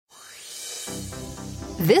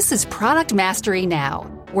This is Product Mastery Now,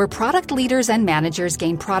 where product leaders and managers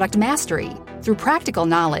gain product mastery through practical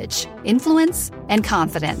knowledge, influence, and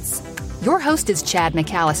confidence. Your host is Chad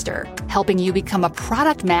McAllister, helping you become a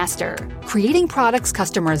product master, creating products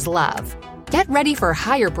customers love. Get ready for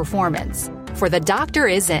higher performance, for the doctor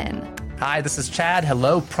is in. Hi, this is Chad.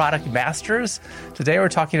 Hello, Product Masters. Today we're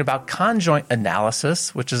talking about Conjoint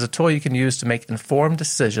Analysis, which is a tool you can use to make informed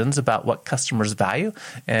decisions about what customers value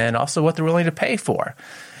and also what they're willing to pay for.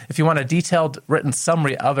 If you want a detailed written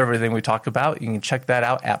summary of everything we talk about, you can check that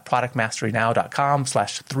out at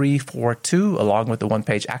productmasterynow.com/342, along with the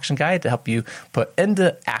one-page action guide to help you put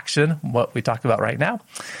into action what we talk about right now.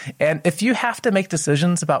 And if you have to make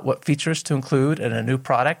decisions about what features to include in a new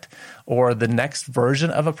product or the next version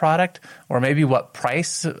of a product, or maybe what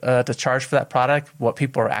price to charge for that product, what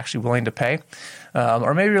people are actually willing to pay,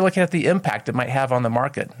 or maybe you're looking at the impact it might have on the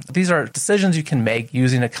market. These are decisions you can make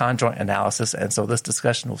using a conjoint analysis, and so this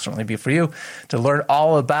discussion will certainly be for you. To learn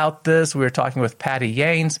all about this, we were talking with Patty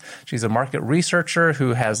Yanes. She's a market researcher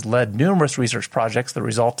who has led numerous research projects that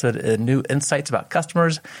resulted in new insights about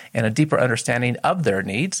customers and a deeper understanding of their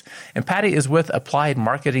needs. And Patty is with Applied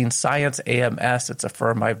Marketing Science, AMS. It's a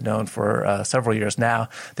firm I've known for several years now.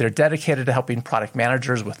 They're dedicated to helping product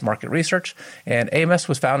managers with market research, and AMS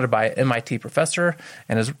was founded by an MIT professor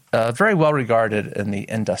and is very well regarded in the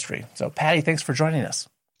industry. So, Patty, thanks for joining us.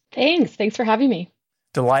 Thanks for having me.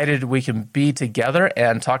 Delighted we can be together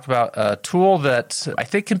and talk about a tool that I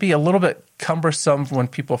think can be a little bit cumbersome when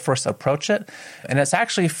people first approach it. And it's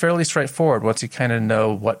actually fairly straightforward once you kind of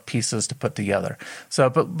know what pieces to put together. So,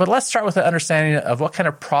 but let's start with an understanding of what kind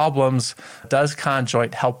of problems does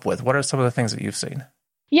Conjoint help with? What are some of the things that you've seen?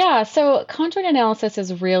 Yeah, so conjoint analysis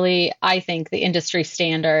is really, I think, the industry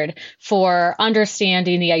standard for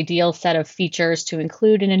understanding the ideal set of features to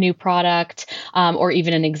include in a new product or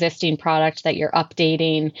even an existing product that you're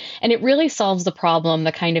updating. And it really solves the problem,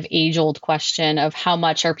 the kind of age-old question of how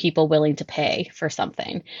much are people willing to pay for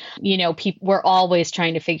something. You know, we're always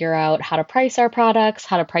trying to figure out how to price our products,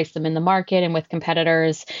 how to price them in the market and with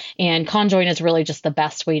competitors. And conjoint is really just the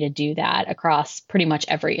best way to do that across pretty much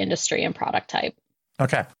every industry and product type.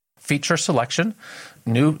 Okay. Feature selection,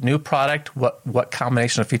 new product, what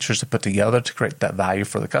combination of features to put together to create that value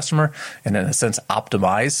for the customer, and in a sense,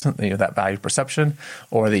 optimize that value perception.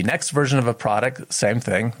 Or the next version of a product, same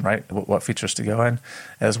thing, right? What features to go in,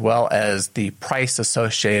 as well as the price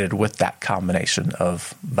associated with that combination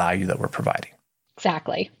of value that we're providing.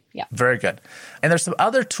 Exactly. Yeah. Very good. And there's some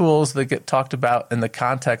other tools that get talked about in the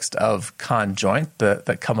context of conjoint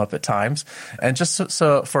that come up at times. And just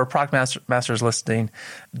so for product masters listening,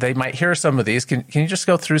 they might hear some of these. Can you just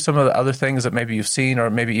go through some of the other things that maybe you've seen or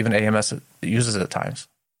maybe even AMS uses at times?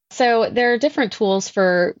 So there are different tools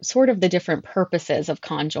for sort of the different purposes of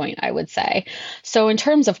conjoint, I would say. So in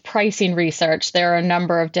terms of pricing research, there are a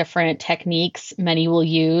number of different techniques many will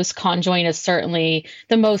use. Conjoint is certainly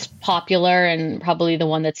the most popular and probably the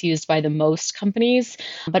one that's used by the most companies.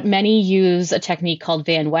 But many use a technique called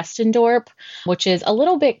Van Westendorp, which is a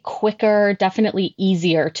little bit quicker, definitely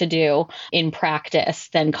easier to do in practice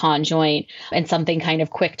than conjoint, and something kind of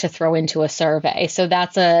quick to throw into a survey. So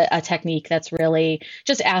that's a technique that's really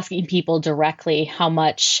just asking people directly how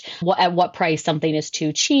much, at what price something is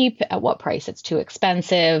too cheap, at what price it's too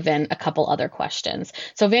expensive, and a couple other questions.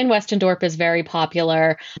 So Van Westendorp is very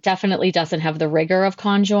popular, definitely doesn't have the rigor of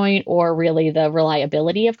conjoint or really the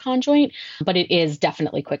reliability of conjoint, but it is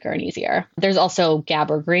definitely quicker and easier. There's also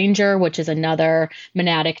Gaber-Granger, which is another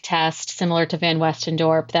monadic test similar to Van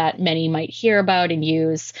Westendorp that many might hear about and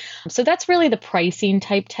use. So that's really the pricing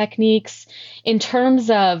type techniques. In terms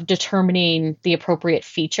of determining the appropriate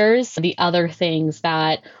features, the other things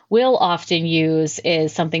that we'll often use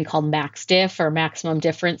is something called max diff or maximum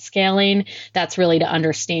difference scaling. That's really to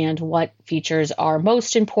understand what features are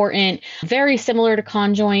most important. Very similar to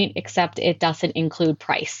conjoint, except it doesn't include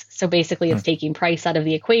price. So basically it's taking price out of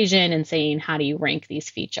the equation and saying, how do you rank these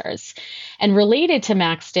features? And related to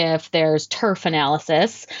max diff, there's turf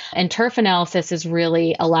analysis. And turf analysis is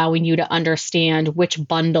really allowing you to understand which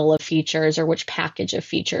bundle of features or which package of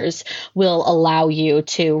features will allow you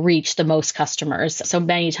to reach the most customers. So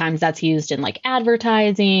many times that's used in like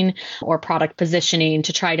advertising or product positioning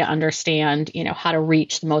to try to understand, how to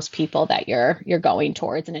reach the most people that you're going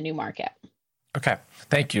towards in a new market. Okay.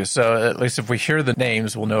 Thank you. So at least if we hear the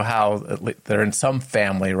names, we'll know how they're in some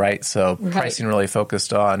family, right? So pricing really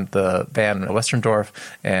focused on the band Westerndorf,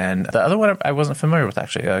 and the other one I wasn't familiar with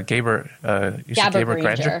actually, Gaber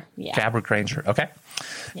Granger. Yeah. Gaber Granger. Okay.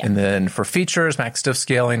 Yeah. And then for features, max stiff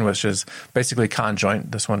scaling, which is basically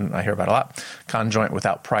conjoint. This one I hear about a lot. Conjoint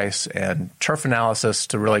without price, and turf analysis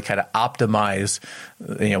to really kind of optimize,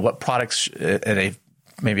 what products in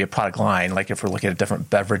maybe a product line, like if we're looking at different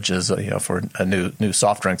beverages, for a new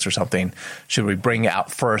soft drinks or something, should we bring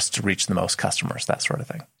out first to reach the most customers, that sort of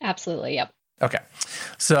thing? Absolutely. Yep. Okay.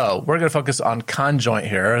 So we're going to focus on conjoint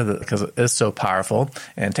here because it is so powerful,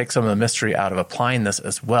 and take some of the mystery out of applying this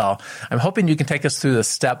as well. I'm hoping you can take us through the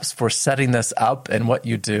steps for setting this up and what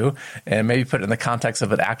you do, and maybe put it in the context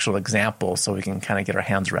of an actual example so we can kind of get our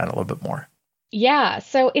hands around it a little bit more. Yeah,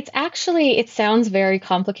 so it sounds very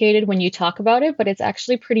complicated when you talk about it, but it's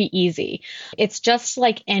actually pretty easy. It's just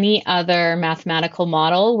like any other mathematical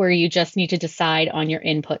model where you just need to decide on your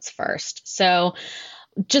inputs first. So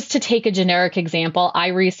just to take a generic example, I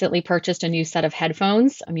recently purchased a new set of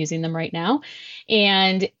headphones. I'm using them right now.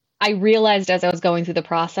 And I realized as I was going through the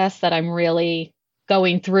process that I'm really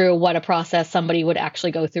going through what a process somebody would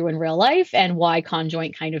actually go through in real life, and why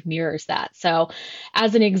conjoint kind of mirrors that. So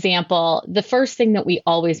as an example, the first thing that we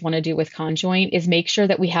always want to do with conjoint is make sure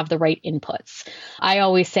that we have the right inputs. I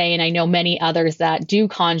always say, and I know many others that do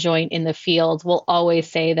conjoint in the field will always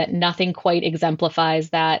say that nothing quite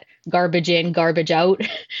exemplifies that garbage in, garbage out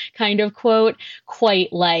kind of quote,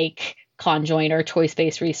 quite like conjoint or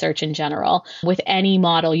choice-based research in general. With any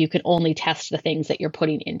model, you can only test the things that you're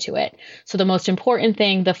putting into it. So the most important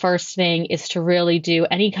thing, the first thing, is to really do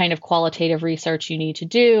any kind of qualitative research you need to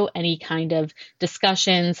do, any kind of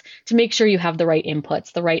discussions, to make sure you have the right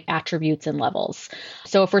inputs, the right attributes and levels.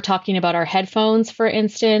 So if we're talking about our headphones, for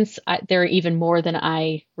instance, there are even more than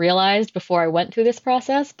I realized before I went through this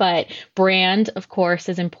process, but brand, of course,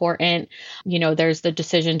 is important. There's the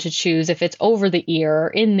decision to choose if it's over the ear, or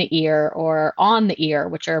in the ear, or on the ear,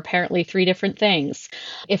 which are apparently 3 different things.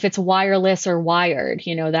 If it's wireless or wired,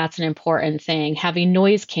 that's an important thing. Having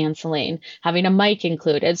noise canceling, having a mic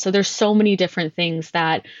included. So there's so many different things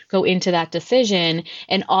that go into that decision,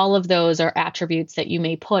 and all of those are attributes that you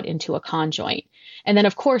may put into a conjoint. And then,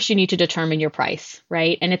 of course, you need to determine your price,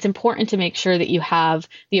 right? And it's important to make sure that you have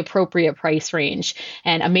the appropriate price range.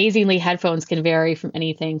 And amazingly, headphones can vary from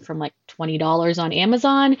anything from like $20 on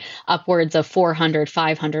Amazon upwards of $400,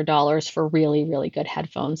 $500 for really, really good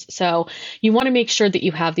headphones. So you want to make sure that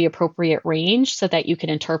you have the appropriate range so that you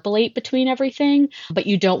can interpolate between everything, but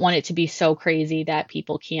you don't want it to be so crazy that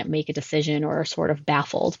people can't make a decision or are sort of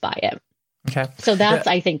baffled by it. Okay. So that's,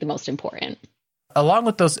 I think, the most important. Along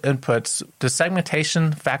with those inputs, does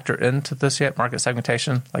segmentation factor into this yet? Market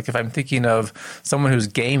segmentation? Like if I'm thinking of someone who's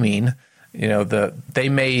gaming,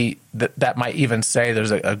 that might even say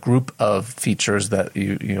there's a group of features that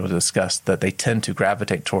you discussed that they tend to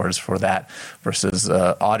gravitate towards for that, versus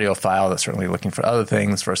an audiophile that's certainly looking for other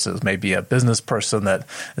things, versus maybe a business person that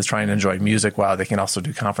is trying to enjoy music while they can also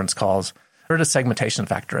do conference calls. Where does segmentation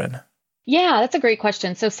factor in? Yeah, that's a great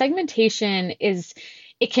question. So segmentation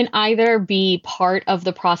it can either be part of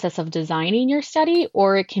the process of designing your study,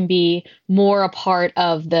 or it can be more a part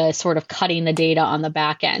of the sort of cutting the data on the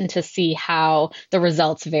back end to see how the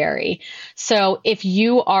results vary. So if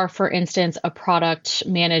you are, for instance, a product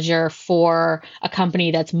manager for a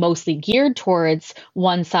company that's mostly geared towards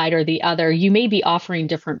one side or the other, you may be offering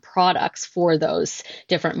different products for those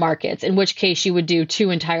different markets, in which case you would do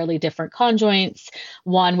 2 entirely different conjoints,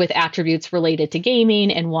 one with attributes related to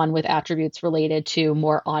gaming and one with attributes related to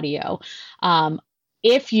more audio.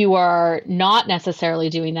 If you are not necessarily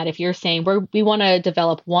doing that, if you're saying we want to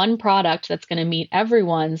develop one product that's going to meet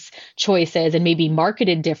everyone's choices and maybe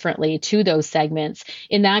marketed differently to those segments,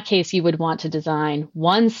 in that case, you would want to design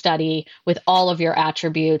one study with all of your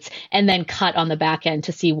attributes and then cut on the back end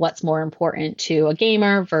to see what's more important to a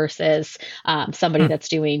gamer versus somebody that's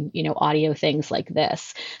doing, audio things like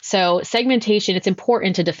this. So segmentation, it's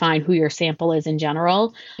important to define who your sample is in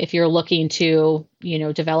general. If you're looking to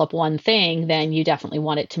develop one thing, then you definitely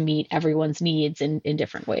want it to meet everyone's needs in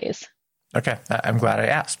different ways. Okay. I'm glad I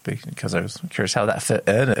asked because I was curious how that fit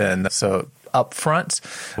in. And so up front,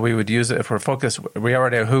 we would use it if we're focused. We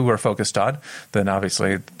already know who we're focused on. Then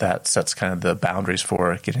obviously that sets kind of the boundaries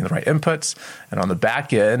for getting the right inputs. And on the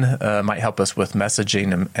back end, might help us with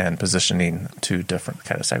messaging and positioning to different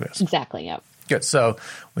kind of segments. Exactly. Yep. Good. So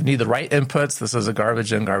we need the right inputs. This is a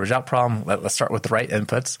garbage in, garbage out problem. Let's start with the right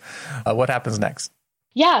inputs. What happens next?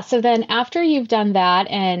 Yeah, so then after you've done that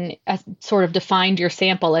and sort of defined your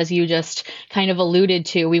sample, as you just kind of alluded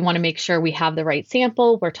to, we want to make sure we have the right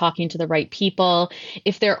sample, we're talking to the right people.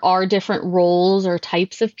 If there are different roles or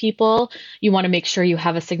types of people, you want to make sure you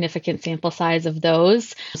have a significant sample size of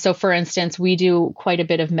those. So for instance, we do quite a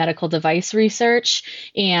bit of medical device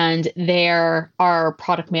research, and there our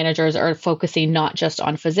product managers are focusing not just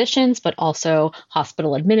on physicians, but also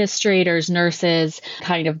hospital administrators, nurses,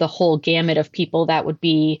 kind of the whole gamut of people that would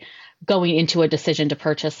be going into a decision to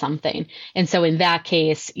purchase something. And so in that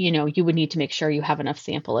case, you would need to make sure you have enough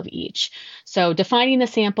sample of each. So defining the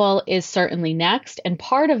sample is certainly next. And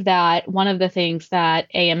part of that, one of the things that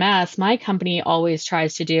AMS, my company, always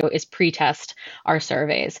tries to do is pre-test our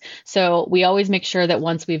surveys. So we always make sure that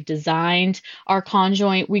once we've designed our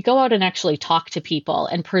conjoint, we go out and actually talk to people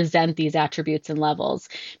and present these attributes and levels,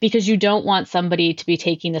 because you don't want somebody to be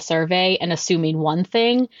taking the survey and assuming one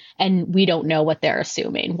thing, and we don't know what they're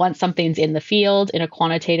assuming. Once something's in the field in a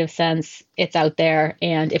quantitative sense, it's out there.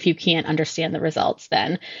 And if you can't understand the results,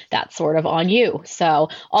 then that's sort of on you. So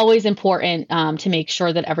always important to make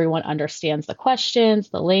sure that everyone understands the questions,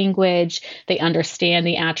 the language, they understand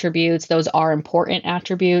the attributes. Those are important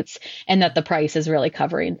attributes, and that the price is really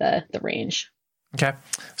covering the range. Okay.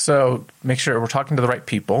 So make sure we're talking to the right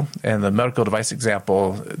people. And the medical device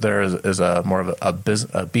example, there is a more of a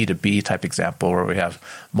B2B type example where we have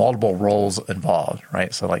multiple roles involved,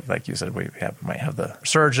 right? So like you said, might have the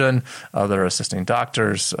surgeon, other assisting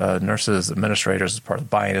doctors, nurses, administrators as part of the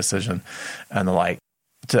buying decision, and the like.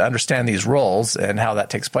 To understand these roles and how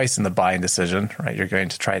that takes place in the buying decision, right? You're going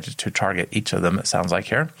to try to target each of them, it sounds like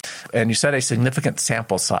here. And you said a significant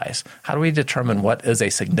sample size. How do we determine what is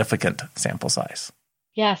a significant sample size?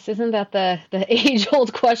 Yes, isn't that the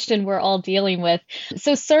age-old question we're all dealing with?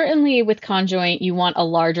 So certainly with Conjoint, you want a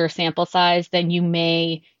larger sample size than you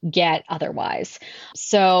may get otherwise.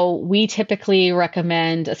 So we typically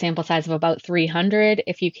recommend a sample size of about 300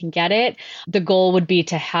 if you can get it. The goal would be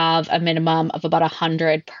to have a minimum of about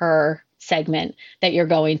 100 per segment that you're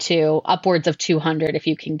going to, upwards of 200 if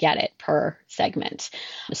you can get it per segment.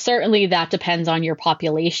 Certainly that depends on your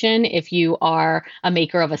population. If you are a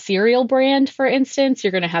maker of a cereal brand, for instance,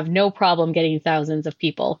 you're going to have no problem getting thousands of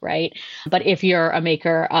people, right? But if you're a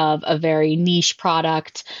maker of a very niche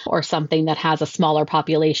product or something that has a smaller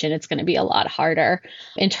population, it's going to be a lot harder.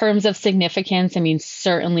 In terms of significance,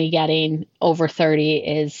 certainly getting over 30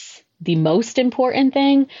 is the most important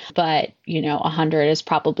thing, but 100 is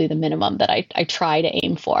probably the minimum that I try to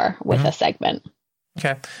aim for with a segment.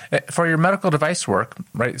 Okay. For your medical device work,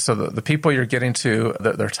 right? So the people you're getting to,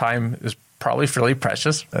 their time is probably fairly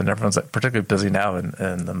precious, and everyone's particularly busy now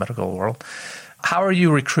in the medical world. How are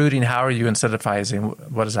you recruiting? How are you incentivizing?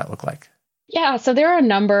 What does that look like? Yeah, so there are a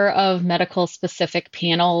number of medical specific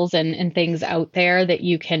panels and things out there that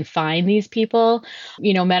you can find these people.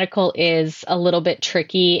 Medical is a little bit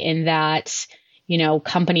tricky in that,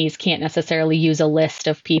 companies can't necessarily use a list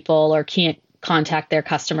of people or can't contact their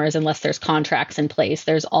customers unless there's contracts in place.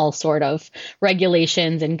 There's all sort of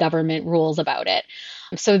regulations and government rules about it.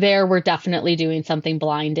 So there, we're definitely doing something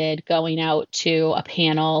blinded, going out to a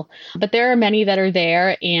panel. But there are many that are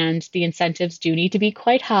there, and the incentives do need to be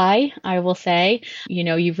quite high, I will say.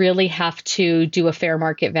 You really have to do a fair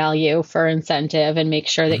market value for incentive and make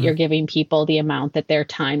sure that you're giving people the amount that their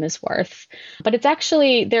time is worth. But it's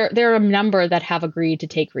actually, there are a number that have agreed to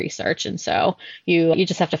take research. And so you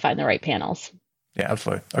just have to find the right panels. Yeah,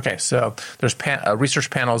 absolutely. Okay, so there's research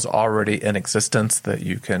panels already in existence that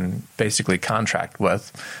you can basically contract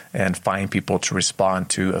with and find people to respond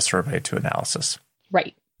to a survey to analysis.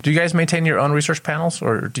 Right. Do you guys maintain your own research panels,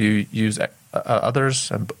 or do you use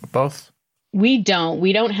others, both? We don't.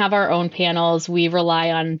 We don't have our own panels. We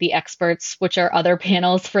rely on the experts, which are other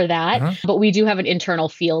panels for that. But we do have an internal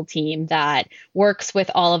field team that works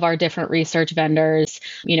with all of our different research vendors,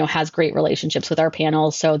 has great relationships with our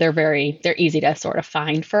panels. So they're easy to sort of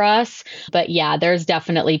find for us. But yeah, there's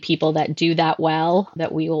definitely people that do that well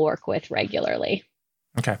that we will work with regularly.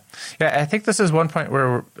 Okay. Yeah, I think this is one point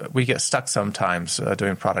where we get stuck sometimes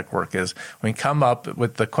doing product work is we come up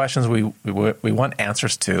with the questions we want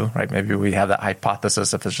answers to, right? Maybe we have that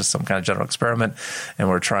hypothesis if it's just some kind of general experiment and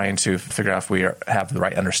we're trying to figure out if we have the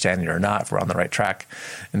right understanding or not, if we're on the right track.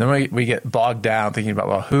 And then we get bogged down thinking about,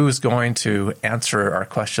 well, who's going to answer our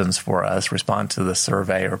questions for us, respond to the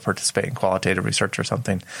survey or participate in qualitative research or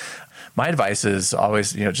something. My advice is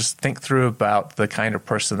always, just think through about the kind of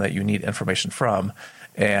person that you need information from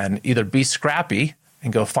and either be scrappy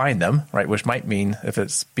and go find them, right? Which might mean, if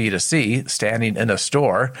it's B2C, standing in a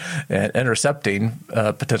store and intercepting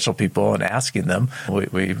potential people and asking them.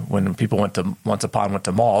 When people went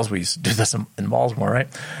to malls, we used to do this in malls more, right?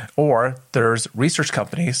 Or there's research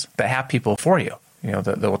companies that have people for you,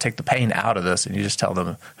 that will take the pain out of this, and you just tell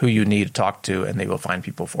them who you need to talk to, and they will find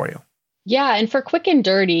people for you. Yeah. And for quick and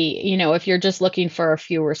dirty, if you're just looking for a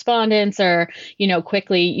few respondents or,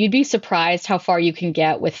 quickly, you'd be surprised how far you can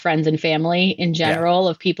get with friends and family in general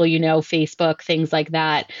of people, Facebook, things like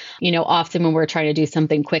that. Often when we're trying to do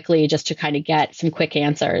something quickly just to kind of get some quick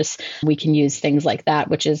answers, we can use things like that,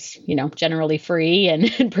 which is, generally free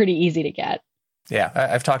and pretty easy to get. Yeah,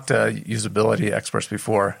 I've talked to usability experts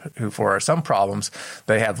before who, for some problems,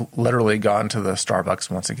 they have literally gone to the Starbucks,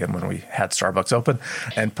 once again, when we had Starbucks open,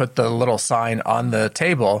 and put the little sign on the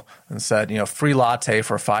table and said, free latte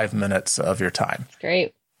for 5 minutes of your time. That's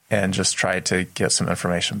great. And just try to get some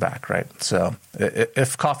information back, right? So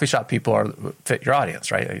if coffee shop people fit your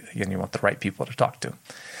audience, right? Again, you want the right people to talk to.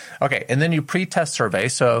 Okay, and then you pre-test survey.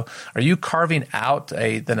 So are you carving out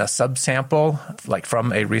then a subsample, like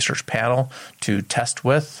from a research panel, to test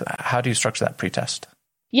with? How do you structure that pre-test?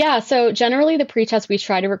 Yeah, so generally the pre-test, we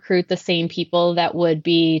try to recruit the same people that would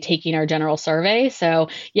be taking our general survey. So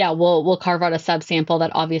yeah, we'll carve out a subsample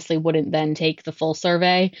that obviously wouldn't then take the full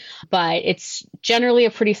survey, but it's generally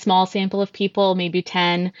a pretty small sample of people, maybe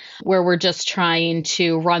 10, where we're just trying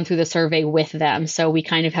to run through the survey with them. So we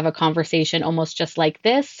kind of have a conversation almost just like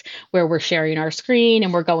this, where we're sharing our screen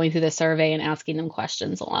and we're going through the survey and asking them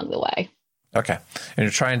questions along the way. Okay. And you're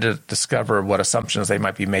trying to discover what assumptions they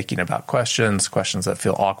might be making about questions that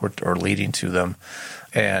feel awkward or leading to them.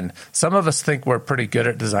 And some of us think we're pretty good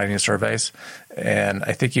at designing surveys. And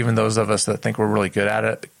I think even those of us that think we're really good at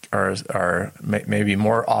it are maybe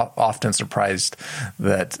more often surprised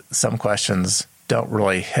that some questions don't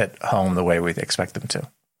really hit home the way we expect them to.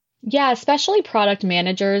 Yeah, especially product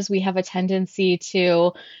managers, we have a tendency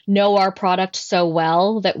to know our product so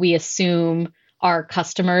well that we assume our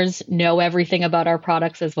customers know everything about our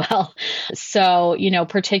products as well. So,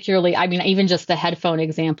 particularly, even just the headphone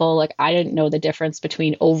example, like I didn't know the difference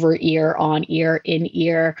between over ear, on ear, in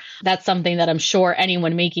ear. That's something that I'm sure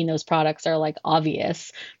anyone making those products are like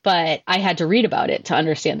obvious, but I had to read about it to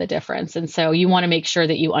understand the difference. And so you want to make sure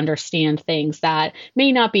that you understand things that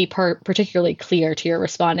may not be particularly clear to your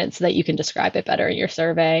respondents so that you can describe it better in your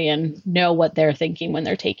survey and know what they're thinking when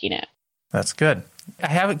they're taking it. That's good. I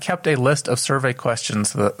haven't kept a list of survey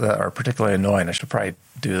questions that are particularly annoying. I should probably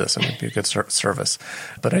do this. It would be a good service.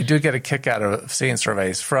 But I do get a kick out of seeing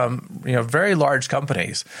surveys from very large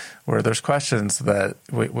companies where there's questions that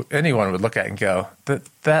anyone would look at and go,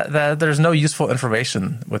 that there's no useful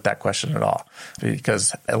information with that question at all,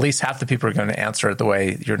 because at least half the people are going to answer it the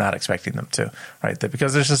way you're not expecting them to, right?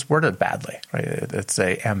 Because it's just worded badly, right? It's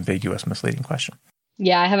a ambiguous, misleading question.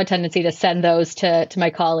 Yeah, I have a tendency to send those to my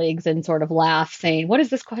colleagues and sort of laugh saying, what is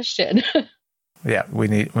this question? Yeah, we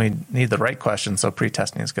need the right question, so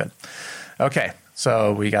pre-testing is good. Okay,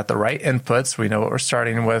 so we got the right inputs. We know what we're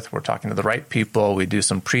starting with. We're talking to the right people. We do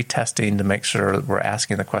some pre-testing to make sure we're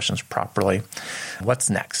asking the questions properly. What's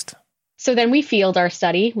next? So then we field our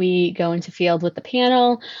study. We go into field with the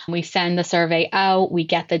panel. We send the survey out. We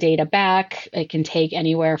get the data back. It can take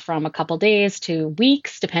anywhere from a couple days to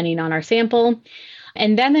weeks, depending on our sample.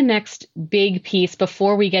 And then the next big piece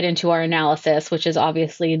before we get into our analysis, which is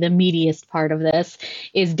obviously the meatiest part of this,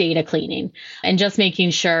 is data cleaning and just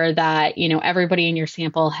making sure that, everybody in your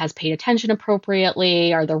sample has paid attention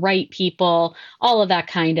appropriately, are the right people, all of that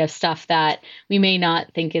kind of stuff that we may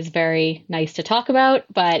not think is very nice to talk about,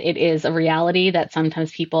 but it is a reality that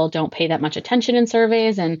sometimes people don't pay that much attention in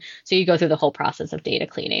surveys. And so you go through the whole process of data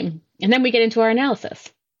cleaning. And then we get into our analysis.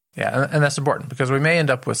 Yeah, and that's important because we may end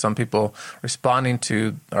up with some people responding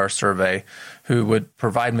to our survey who would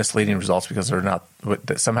provide misleading results because they're not,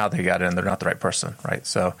 somehow they got in, they're not the right person, right?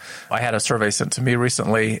 So I had a survey sent to me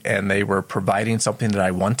recently, and they were providing something that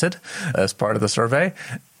I wanted as part of the survey.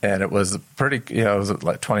 And it was pretty, it was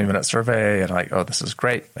like a 20-minute survey, and like, oh, this is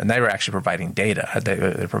great. And they were actually providing data. They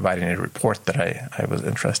were providing a report that I was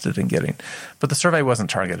interested in getting. But the survey wasn't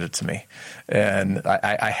targeted to me. And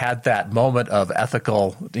I had that moment of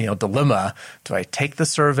ethical, dilemma. Do I take the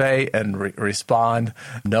survey and respond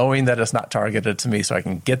knowing that it's not targeted to me so I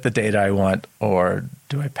can get the data I want, or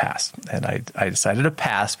do I pass? And I decided to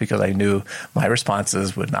pass because I knew my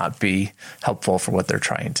responses would not be helpful for what they're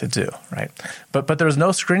trying to do, right? But there was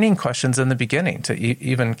no screening questions in the beginning to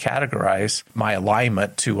even categorize my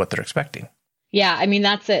alignment to what they're expecting. Yeah,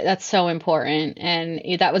 that's it. That's so important.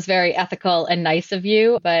 And that was very ethical and nice of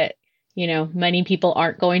you. But Many people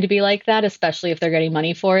aren't going to be like that, especially if they're getting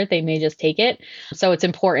money for it. They may just take it. So it's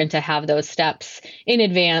important to have those steps in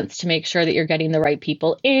advance to make sure that you're getting the right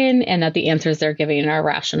people in and that the answers they're giving are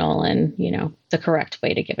rational and, the correct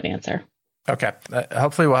way to give an answer. Okay.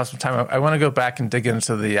 Hopefully we'll have some time. I want to go back and dig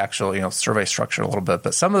into the actual, survey structure a little bit,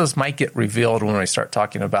 but some of this might get revealed when we start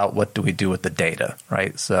talking about what do we do with the data,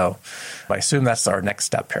 right? So I assume that's our next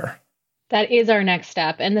step here. That is our next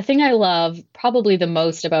step. And the thing I love probably the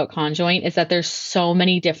most about Conjoint is that there's so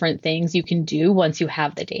many different things you can do once you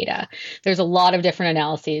have the data. There's a lot of different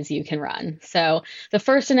analyses you can run. So the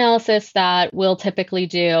first analysis that we'll typically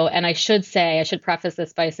do, and I should preface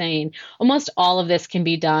this by saying almost all of this can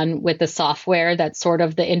be done with the software that's sort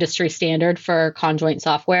of the industry standard for Conjoint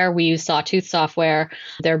software. We use Sawtooth software.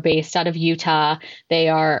 They're based out of Utah. They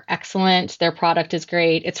are excellent. Their product is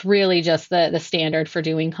great. It's really just the standard for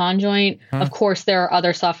doing Conjoint. Of course, there are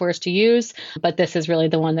other softwares to use, but this is really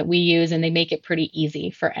the one that we use, and they make it pretty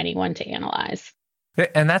easy for anyone to analyze.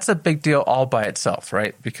 And that's a big deal all by itself,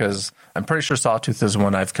 right? Because I'm pretty sure Sawtooth is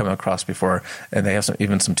one I've come across before, and they have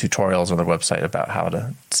even some tutorials on their website about how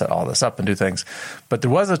to set all this up and do things. But there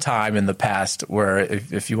was a time in the past where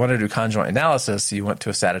if you wanted to do conjoint analysis, you went to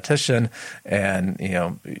a statistician and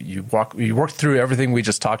you worked through everything we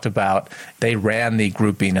just talked about. They ran the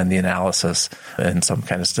grouping and the analysis in some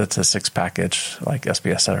kind of statistics package like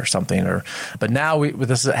SPSS or something. But now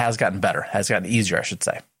this has gotten better, has gotten easier, I should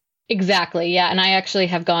say. Exactly. Yeah. And I actually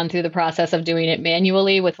have gone through the process of doing it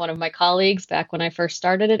manually with one of my colleagues back when I first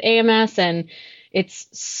started at AMS. And it's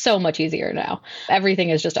so much easier now.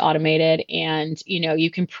 Everything is just automated. And, you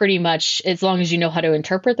can pretty much, as long as you know how to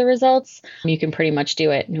interpret the results, you can pretty much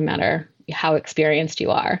do it no matter how experienced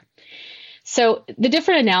you are. So the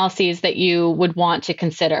different analyses that you would want to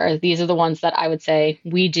consider, these are the ones that I would say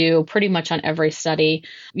we do pretty much on every study.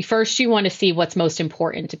 First, you want to see what's most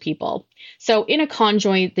important to people. So in a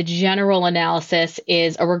conjoint, the general analysis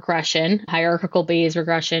is a regression. Hierarchical Bayes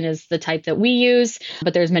regression is the type that we use,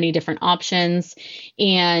 but there's many different options.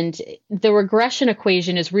 And the regression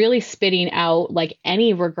equation is really spitting out, like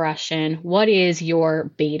any regression, what is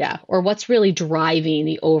your beta, or what's really driving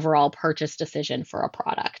the overall purchase decision for a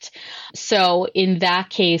product. So in that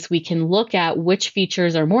case, we can look at which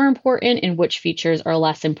features are more important and which features are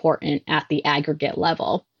less important at the aggregate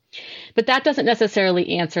level. But that doesn't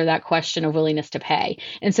necessarily answer that question of willingness to pay.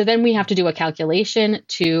 And so then we have to do a calculation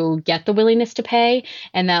to get the willingness to pay.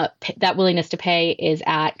 And that willingness to pay is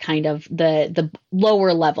at kind of the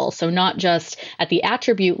lower level. So not just at the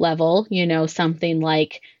attribute level, something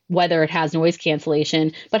like whether it has noise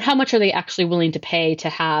cancellation, but how much are they actually willing to pay to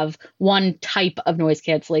have one type of noise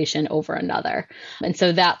cancellation over another. And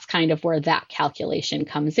so that's kind of where that calculation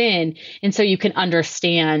comes in. And so you can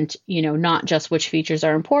understand, not just which features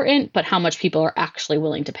are important, but how much people are actually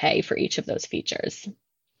willing to pay for each of those features.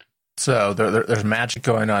 So there's magic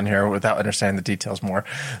going on here without understanding the details more.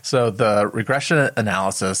 So the regression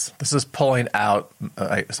analysis, this is pulling out,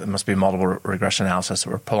 it must be multiple regression analysis.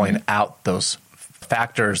 We're pulling out those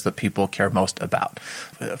factors that people care most about.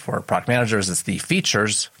 For product managers, it's the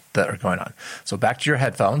features that are going on. So back to your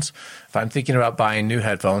headphones. If I'm thinking about buying new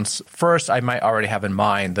headphones, first I might already have in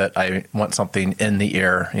mind that I want something in the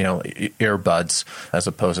ear, earbuds, as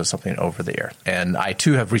opposed to something over the ear. And I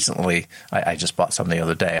too have recently, I just bought some the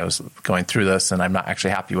other day. I was going through this and I'm not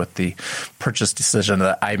actually happy with the purchase decision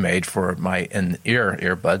that I made for my in-ear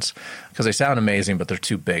earbuds because they sound amazing, but they're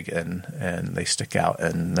too big and they stick out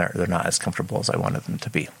and they're not as comfortable as I wanted them to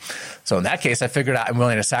be. So in that case, I figured out I'm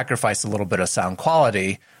willing to sacrifice a little bit of sound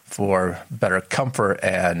quality for better comfort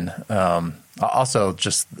and also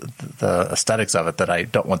just the aesthetics of it, that I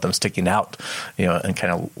don't want them sticking out, and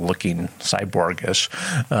kind of looking cyborgish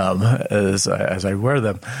as I wear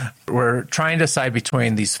them. We're trying to decide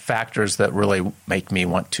between these factors that really make me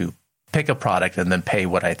want to pick a product and then pay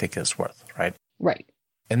what I think it's worth, right? Right.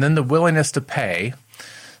 And then the willingness to pay.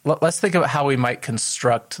 Let's think about how we might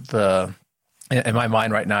construct in my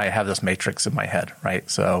mind right now, I have this matrix in my head, right?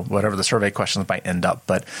 So whatever the survey questions might end up,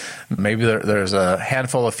 but maybe there's a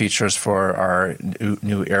handful of features for our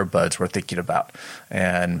new earbuds we're thinking about.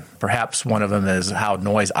 And perhaps one of them is how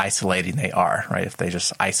noise isolating they are, right? If they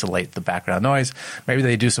just isolate the background noise, maybe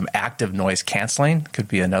they do some active noise canceling, could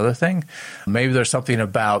be another thing. Maybe there's something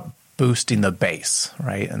about boosting the bass,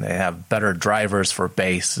 right? And they have better drivers for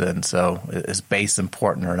bass. And so is bass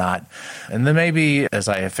important or not? And then maybe, as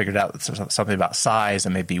I have figured out, something about size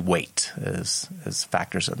and maybe weight is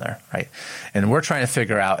factors in there, right? And we're trying to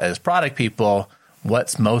figure out as product people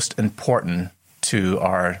what's most important to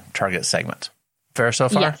our target segment. Fair so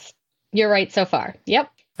far? Yes, you're right so far. Yep.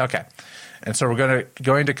 Okay. And so we're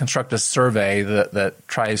going to construct a survey that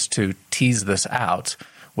tries to tease this out,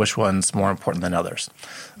 which one's more important than others.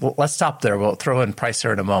 Well, let's stop there. We'll throw in price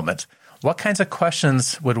here in a moment. What kinds of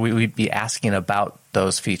questions would we be asking about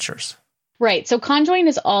those features? Right. So Conjoint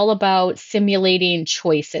is all about simulating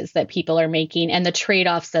choices that people are making and the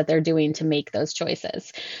trade-offs that they're doing to make those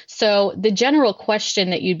choices. So the general question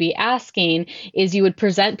that you'd be asking is you would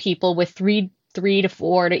present people with three to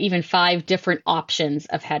four to even five different options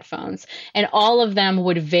of headphones. And all of them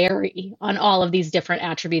would vary on all of these different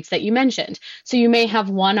attributes that you mentioned. So you may have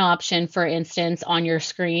one option, for instance, on your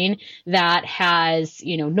screen that has,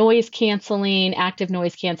 noise canceling, active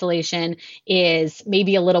noise cancellation is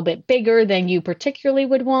maybe a little bit bigger than you particularly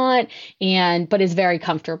would want, but is very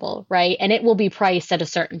comfortable, right? And it will be priced at a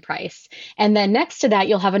certain price. And then next to that,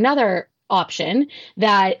 you'll have another option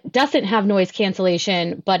that doesn't have noise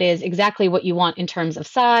cancellation, but is exactly what you want in terms of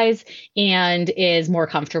size and is more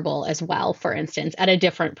comfortable as well, for instance, at a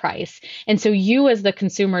different price. And so you as the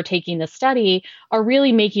consumer taking the study are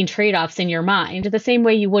really making trade-offs in your mind the same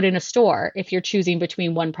way you would in a store if you're choosing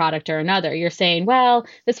between one product or another. You're saying, well,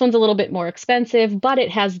 this one's a little bit more expensive, but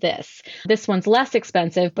it has this. This one's less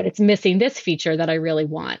expensive, but it's missing this feature that I really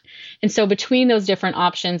want. And so between those different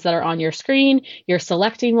options that are on your screen, you're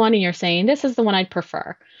selecting one and you're saying, this is the one I'd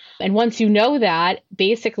prefer. And once you know that,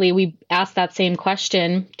 basically we ask that same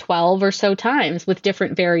question 12 or so times with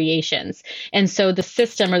different variations. And so the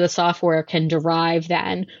system or the software can derive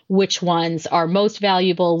then which ones are most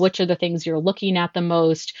valuable, which are the things you're looking at the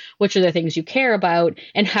most, which are the things you care about,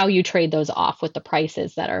 and how you trade those off with the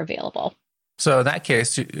prices that are available. So in that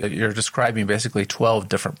case, you're describing basically 12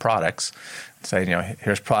 different products, saying,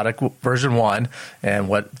 here's product version 1 and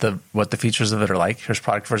what the features of it are like. Here's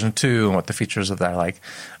product version 2 and what the features of that are like.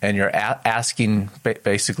 And you're asking,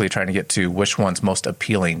 basically trying to get to which one's most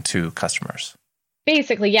appealing to customers.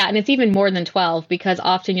 Basically, yeah. And it's even more than 12 because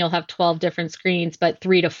often you'll have 12 different screens, but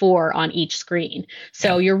 3 to 4 on each screen.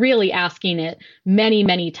 So You're really asking it many,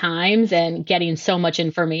 many times and getting so much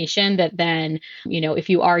information that then,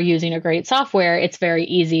 if you are using a great software, it's very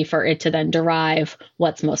easy for it to then derive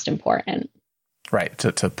what's most important. Right.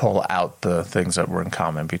 To pull out the things that were in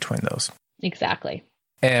common between those. Exactly.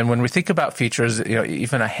 And when we think about features,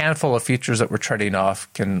 even a handful of features that we're trading off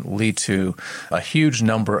can lead to a huge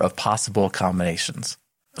number of possible combinations.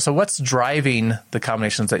 So what's driving the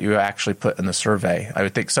combinations that you actually put in the survey? I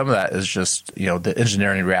would think some of that is just, the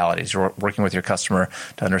engineering realities. You're working with your customer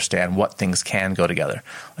to understand what things can go together.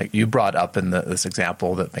 Like you brought up in this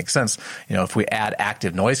example that makes sense. If we add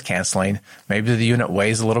active noise canceling, maybe the unit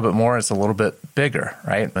weighs a little bit more, it's a little bit bigger,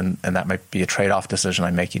 right? And that might be a trade-off decision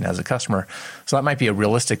I'm making as a customer. So that might be a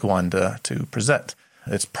realistic one to present.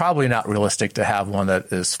 It's probably not realistic to have one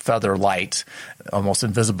that is feather light, almost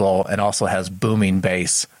invisible, and also has booming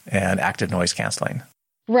bass and active noise canceling.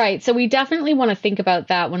 Right. So we definitely want to think about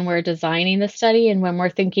that when we're designing the study and when we're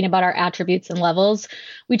thinking about our attributes and levels.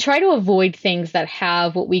 We try to avoid things that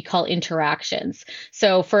have what we call interactions.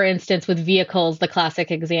 So for instance, with vehicles, the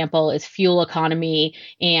classic example is fuel economy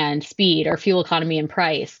and speed, or fuel economy and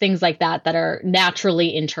price, things like that are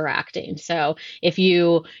naturally interacting. So if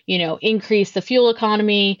you increase the fuel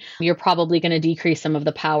economy, you're probably going to decrease some of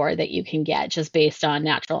the power that you can get just based on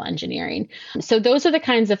natural engineering. So those are the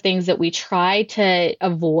kinds of things that we try to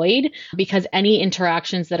avoid because any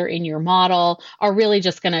interactions that are in your model are really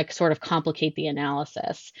just going to sort of complicate the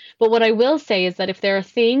analysis. But what I will say is that if there are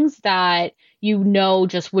things that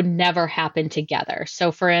just would never happen together.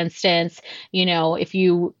 So for instance, if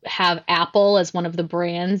you have Apple as one of the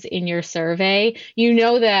brands in your survey,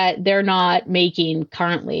 that they're not making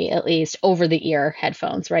currently, at least, over-the-ear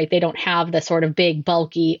headphones, right? They don't have the sort of big,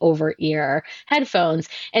 bulky over-ear headphones.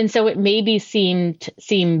 And so it maybe seem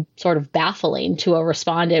sort of baffling to a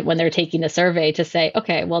respondent when they're taking the survey to say,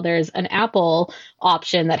 okay, well, there's an Apple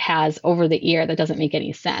option that has over-the-ear that doesn't make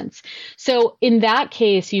any sense. So in that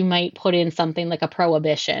case, you might put in something like a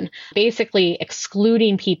prohibition, basically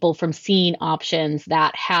excluding people from seeing options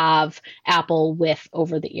that have Apple with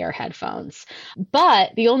over-the-ear headphones.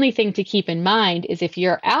 But the only thing to keep in mind is if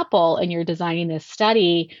you're Apple and you're designing this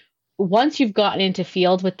study, once you've gotten into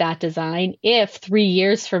field with that design, if 3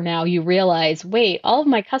 years from now you realize, wait, all of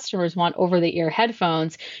my customers want over-the-ear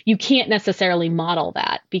headphones, you can't necessarily model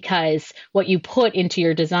that because what you put into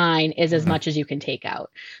your design is as much as you can take out.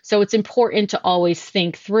 So it's important to always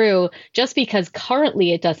think through, just because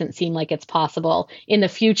currently it doesn't seem like it's possible, in the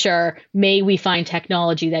future, may we find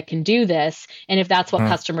technology that can do this? And if that's what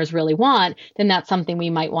customers really want, then that's something we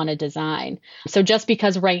might want to design. So just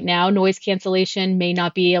because right now noise cancellation may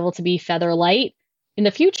not be able to be feather light, In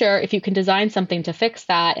the future, if you can design something to fix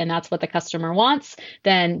that and that's what the customer wants,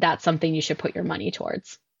 then that's something you should put your money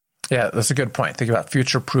towards. Yeah, that's a good point. Think about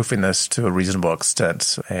future-proofing this to a reasonable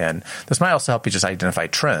extent. And this might also help you just identify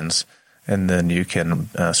trends, and then you can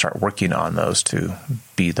start working on those to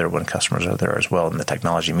be there when customers are there as well and the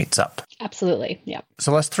technology meets up. Absolutely, yeah.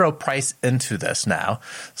 So let's throw price into this now.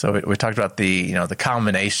 So we talked about the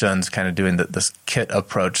combinations, kind of doing this kit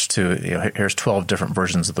approach to, here's 12 different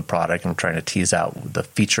versions of the product, and we're trying to tease out the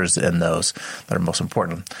features in those that are most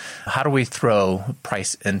important. How do we throw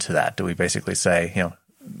price into that? Do we basically say,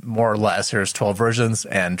 more or less, here's 12 versions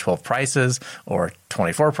and 12 prices, or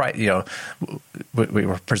 24 price? We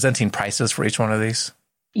were presenting prices for each one of these.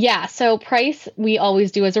 Yeah. So price, we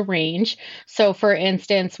always do as a range. So for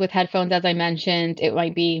instance, with headphones, as I mentioned, it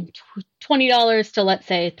might be $20 to, let's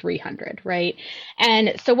say, $300, right?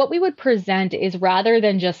 And so what we would present is, rather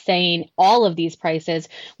than just saying all of these prices,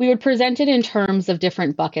 we would present it in terms of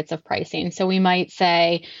different buckets of pricing. So we might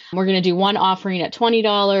say, we're going to do one offering at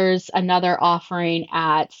 $20, another offering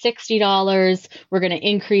at $60. We're going to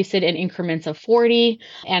increase it in increments of 40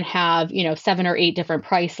 and have, 7 or 8 different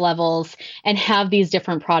price levels, and have these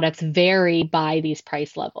different products vary by these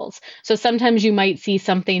price levels. So sometimes you might see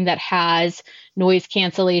something that has noise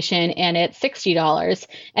cancellation and it's $60.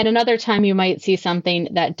 And another time you might see something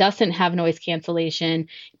that doesn't have noise cancellation,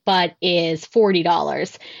 but is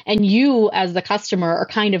 $40. And you, as the customer, are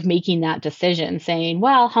kind of making that decision saying,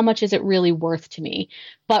 well, how much is it really worth to me?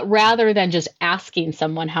 But rather than just asking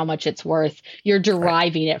someone how much it's worth, you're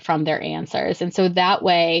deriving it from their answers. And so that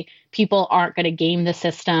way, people aren't going to game the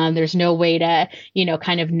system. There's no way to,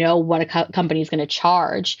 kind of know what a company is going to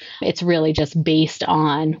charge. It's really just based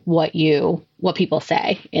on what people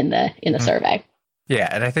say in the survey. Yeah,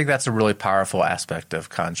 and I think that's a really powerful aspect of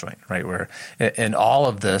Conjoint, right? Where in all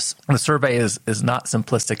of this, the survey is not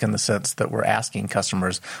simplistic in the sense that we're asking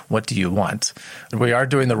customers, what do you want? We are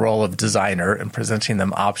doing the role of designer and presenting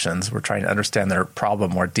them options. We're trying to understand their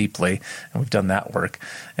problem more deeply, and we've done that work.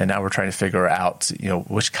 And now we're trying to figure out,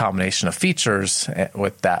 which combination of features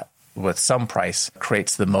with some price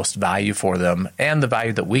creates the most value for them and the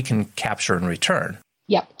value that we can capture in return.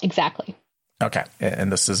 Yep, exactly. Okay,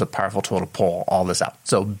 and this is a powerful tool to pull all this out.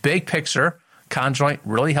 So big picture, Conjoint,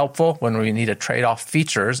 really helpful when we need to trade off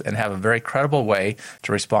features and have a very credible way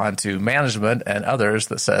to respond to management and others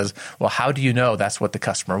that says, well, how do you know that's what the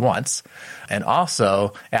customer wants? And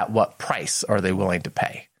also, at what price are they willing to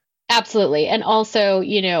pay? Absolutely. And also,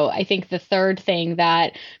 I think the third thing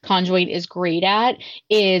that Conjoint is great at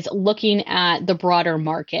is looking at the broader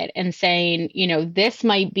market and saying, this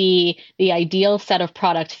might be the ideal set of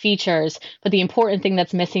product features, but the important thing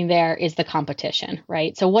that's missing there is the competition,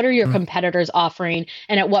 right? So what are your competitors offering,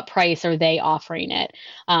 and at what price are they offering it?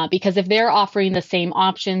 Because if they're offering the same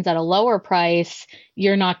options at a lower price,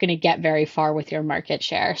 you're not going to get very far with your market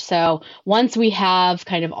share. So once we have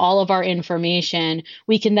kind of all of our information,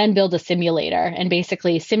 we can then build a simulator and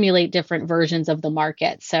basically simulate different versions of the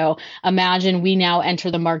market. So imagine we now enter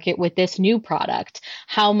the market with this new product.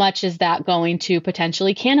 How much is that going to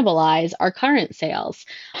potentially cannibalize our current sales?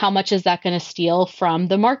 How much is that going to steal from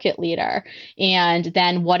the market leader? And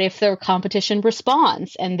then what if their competition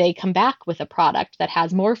responds and they come back with a product that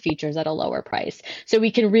has more features at a lower price? So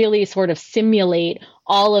we can really sort of simulate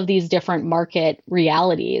all of these different market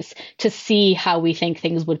realities to see how we think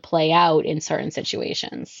things would play out in certain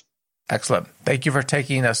situations. Excellent. Thank you for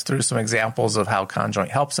taking us through some examples of how Conjoint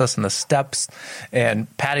helps us in the steps. And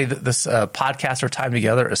Patty, this podcast, Our Time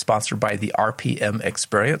Together, is sponsored by the RPM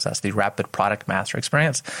Experience. That's the Rapid Product Master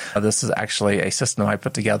Experience. This is actually a system I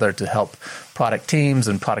put together to help product teams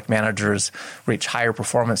and product managers reach higher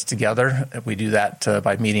performance together. We do that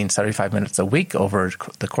by meeting 75 minutes a week over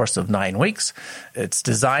the course of 9 weeks. It's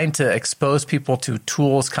designed to expose people to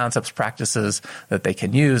tools, concepts, practices that they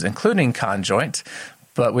can use, including Conjoint.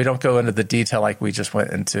 But we don't go into the detail like we just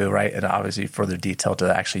went into, right? And obviously further detail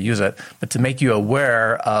to actually use it, but to make you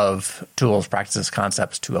aware of tools, practices,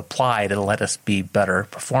 concepts to apply to let us be better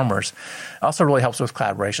performers. It also really helps with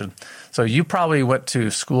collaboration. So you probably went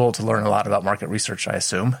to school to learn a lot about market research, I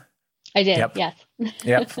assume. I did, Yep. yes.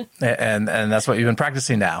 Yep. And that's what you've been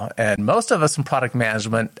practicing now. And most of us in product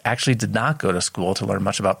management actually did not go to school to learn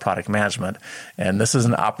much about product management. And this is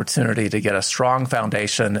an opportunity to get a strong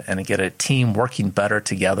foundation and get a team working better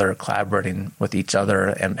together, collaborating with each other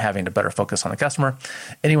and having a better focus on the customer.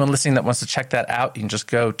 Anyone listening that wants to check that out, you can just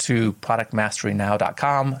go to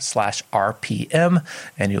productmasterynow.com/RPM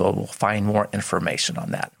and you will find more information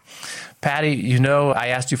on that. Patty, I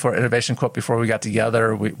asked you for an innovation quote before we got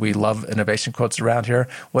together. We love innovation quotes around here.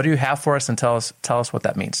 What do you have for us, and tell us what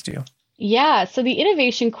that means to you? Yeah, so the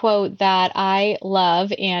innovation quote that I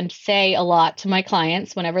love and say a lot to my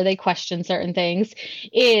clients whenever they question certain things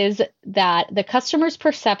is that the customer's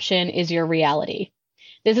perception is your reality.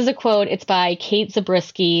 This is a quote. It's by Kate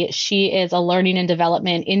Zabriskie. She is a learning and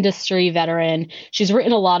development industry veteran. She's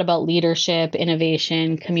written a lot about leadership,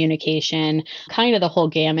 innovation, communication, kind of the whole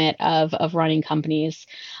gamut of running companies.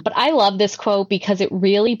 But I love this quote because it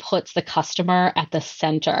really puts the customer at the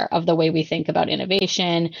center of the way we think about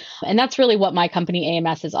innovation. And that's really what my company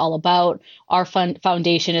AMS is all about. Our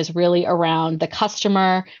foundation is really around the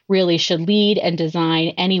customer, really should lead and design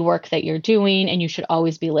any work that you're doing. And you should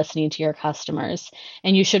always be listening to your customers.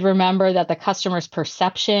 And you should remember that the customer's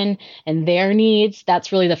perception and their needs,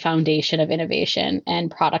 that's really the foundation of innovation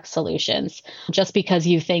and product solutions. Just because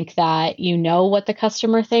you think that you know what the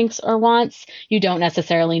customer thinks or wants, you don't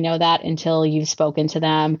necessarily know that until you've spoken to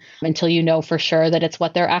them, until you know for sure that it's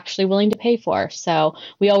what they're actually willing to pay for. So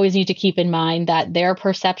we always need to keep in mind that their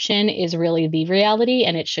perception is really the reality,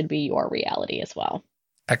 and it should be your reality as well.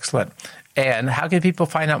 Excellent. And how can people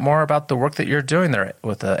find out more about the work that you're doing there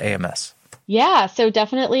with the AMS? Yeah, so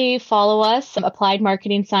definitely follow us. Applied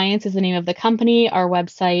Marketing Science is the name of the company. Our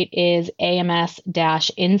website is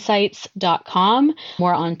ams-insights.com.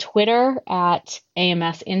 We're on Twitter at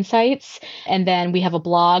AMS Insights. And then we have a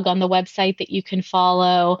blog on the website that you can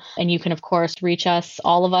follow. And you can, of course, reach us.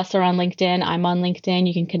 All of us are on LinkedIn. I'm on LinkedIn.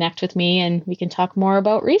 You can connect with me and we can talk more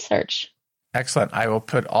about research. Excellent. I will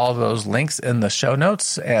put all those links in the show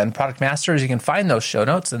notes. And Product Masters, you can find those show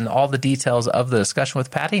notes and all the details of the discussion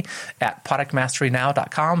with Patty at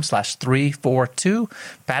productmasterynow.com/342.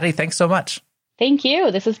 Patty, thanks so much. Thank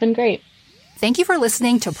you. This has been great. Thank you for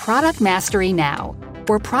listening to Product Mastery Now,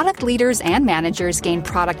 where product leaders and managers gain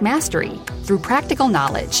product mastery through practical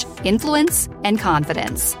knowledge, influence, and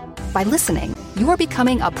confidence. By listening, you are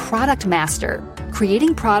becoming a product master,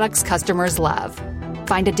 creating products customers love.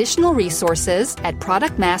 Find additional resources at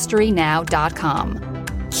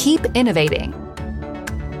productmasterynow.com. Keep innovating.